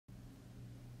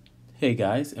Hey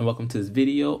guys, and welcome to this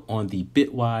video on the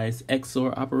Bitwise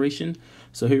XOR operation.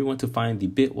 So here we want to find the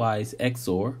Bitwise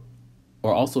XOR,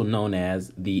 or also known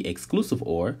as the exclusive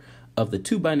OR, of the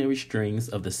two binary strings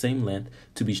of the same length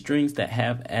to be strings that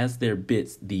have as their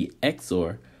bits the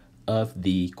XOR of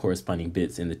the corresponding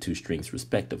bits in the two strings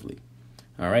respectively.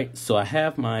 All right, so I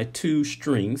have my two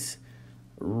strings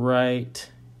right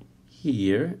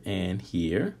here, and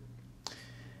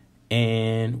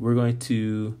we're going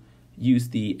to use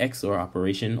the XOR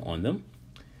operation on them.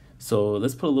 So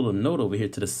let's put a little note over here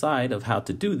to the side of how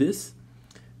to do this.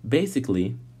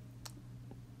 Basically,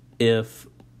 if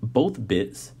both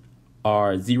bits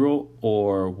are 0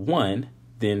 or 1,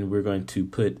 then we're going to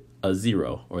put a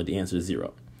 0, or the answer is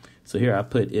 0. So here I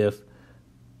put if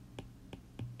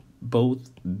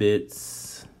both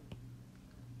bits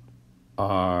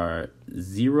are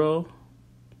 0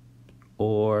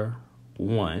 or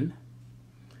 1,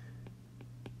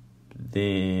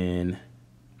 then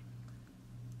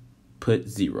put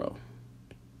 0.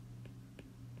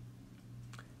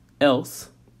 Else,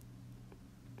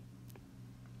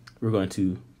 we're going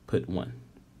to put 1.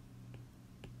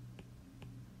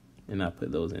 And I'll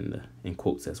put those in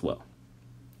quotes as well.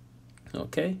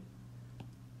 Okay.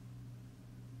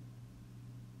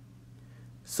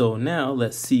 So now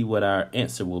let's see what our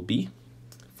answer will be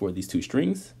for these two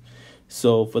strings.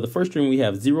 So for the first string, we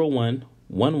have 0, 1,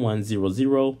 1, 1, 0,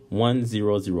 0, 1,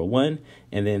 0, 0, 1,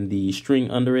 and then the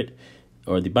string under it,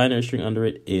 or the binary string under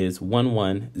it, is 1,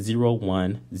 1, 0,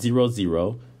 1, 0,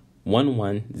 0, 1,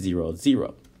 1, 0,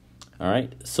 0. All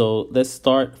right, so let's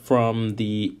start from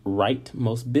the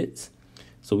rightmost bits.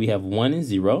 So we have 1 and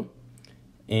 0,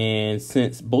 and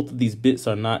since both of these bits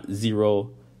are not 0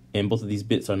 and both of these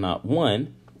bits are not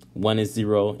 1, 1 is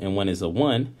 0 and 1 is a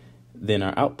 1, then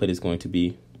our output is going to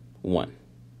be 1.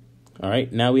 All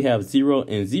right, now we have 0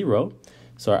 and 0,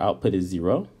 so our output is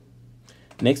 0.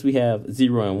 Next we have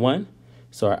 0 and 1,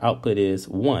 so our output is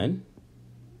 1.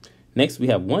 Next we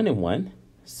have 1 and 1,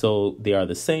 so they are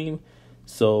the same,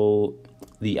 so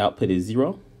the output is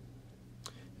 0.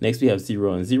 Next we have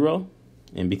 0 and 0,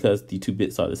 and because the two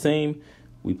bits are the same,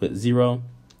 we put 0.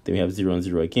 Then we have 0 and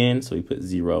 0 again, so we put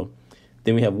 0.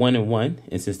 Then we have 1 and 1,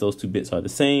 and since those two bits are the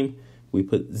same, we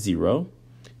put 0.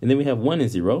 And then we have 1 and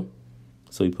 0,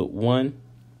 so we put 1.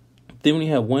 Then we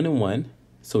have 1 and 1,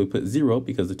 so we put 0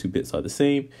 because the two bits are the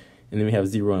same. And then we have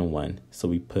 0 and 1, so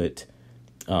we put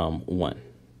 1.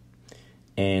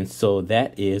 And so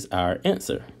that is our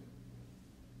answer.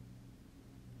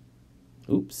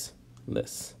 Oops,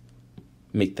 let's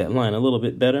make that line a little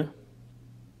bit better.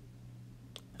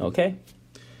 Okay,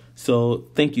 so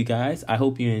thank you guys. I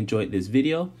hope you enjoyed this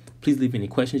video. Please leave any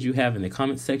questions you have in the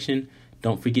comments section.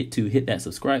 Don't forget to hit that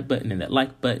subscribe button and that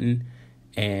like button.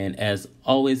 And as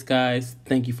always, guys,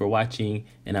 thank you for watching,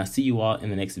 and I'll see you all in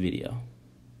the next video.